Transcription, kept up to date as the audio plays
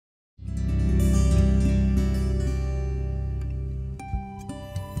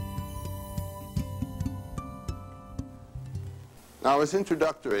Now, as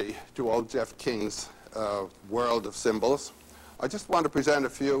introductory to old Jeff King's world of symbols, I just want to present a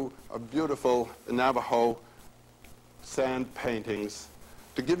few beautiful Navajo sand paintings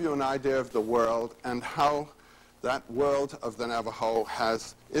to give you an idea of the world and how that world of the Navajo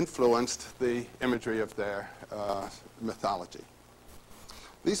has influenced the imagery of their mythology.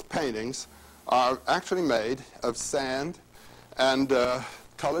 These paintings are actually made of sand and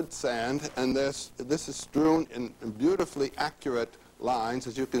colored sand, and this is strewn in beautifully accurate lines,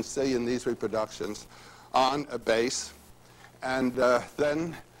 as you can see in these reproductions, on a base. And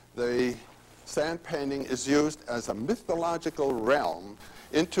then the sand painting is used as a mythological realm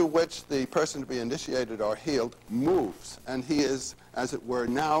into which the person to be initiated or healed moves. And he is, as it were,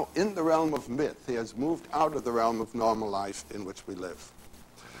 now in the realm of myth. He has moved out of the realm of normal life in which we live.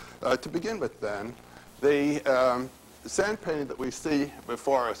 To begin with, then, the sand painting that we see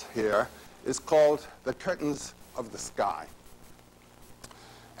before us here is called The Curtains of the Sky.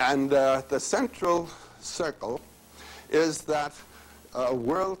 And the central circle is that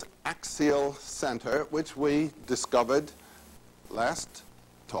world axial center, which we discovered last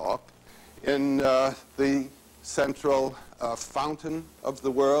talk in the central fountain of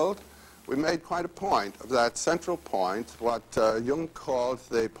the world. We made quite a point of that central point, what Jung called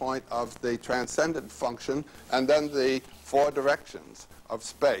the point of the transcendent function, and then the four directions of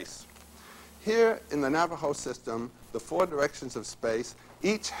space. Here in the Navajo system, the four directions of space,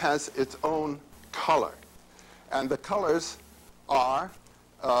 each has its own color. And the colors are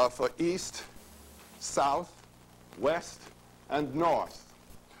for east, south, west, and north.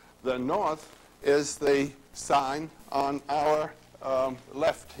 The north is the sign on our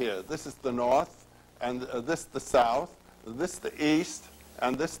left here. This is the north, and this the south, this the east,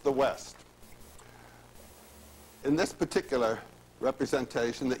 and this the west. In this particular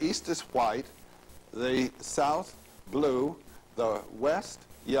representation, the east is white, the south blue, the west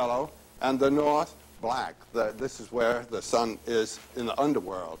yellow, and the north black. This is where the sun is in the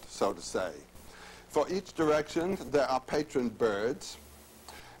underworld, so to say. For each direction, there are patron birds,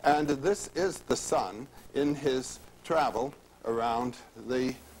 and this is the sun in his travel around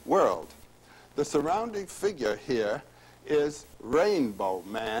the world. The surrounding figure here is Rainbow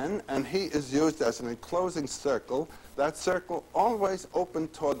Man, and he is used as an enclosing circle, that circle always open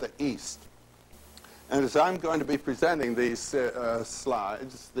toward the east. And as I'm going to be presenting these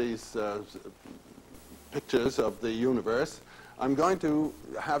slides, these pictures of the universe, I'm going to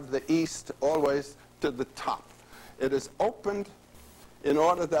have the east always to the top. It is opened in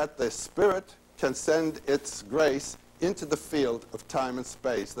order that the spirit can send its grace into the field of time and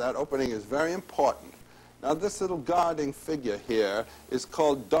space. That opening is very important. Now, this little guarding figure here is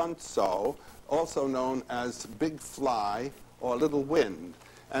called Donso, also known as Big Fly or Little Wind,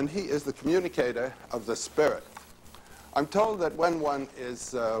 and he is the communicator of the spirit. I'm told that when one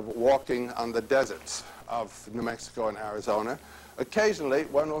is walking on the deserts of New Mexico and Arizona, occasionally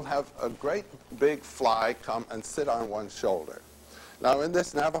one will have a great big fly come and sit on one's shoulder. Now, in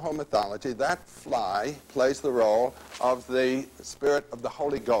this Navajo mythology, that fly plays the role of the spirit of the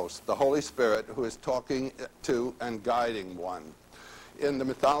Holy Ghost, the Holy Spirit who is talking to and guiding one. In the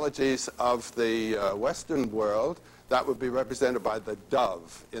mythologies of the Western world, that would be represented by the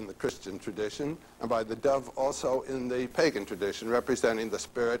dove in the Christian tradition, and by the dove also in the pagan tradition, representing the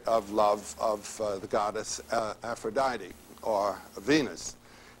spirit of love of the goddess Aphrodite, or Venus.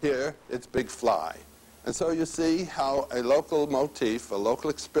 Here, it's Big Fly. And so you see how a local motif, a local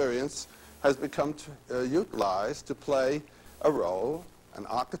experience, has become utilized to play a role, an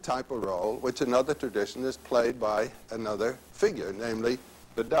archetypal role, which in another tradition is played by another figure, namely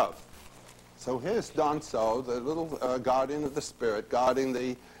the dove. So here's Donso, the little guardian of the spirit, guarding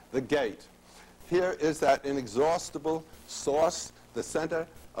the gate. Here is that inexhaustible source, the center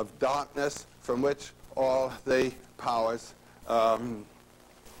of darkness from which all the powers of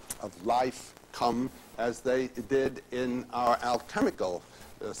life come, as they did in our alchemical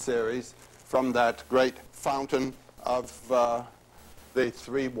series, from that great fountain of the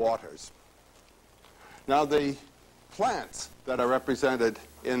three waters. Now, the plants that are represented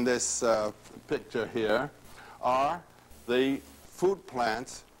in this picture here are the food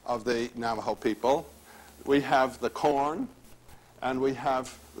plants of the Navajo people. We have the corn, and we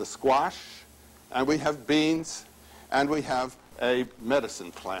have the squash, and we have beans, and we have a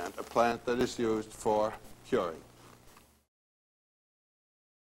medicine plant, a plant that is used for curing.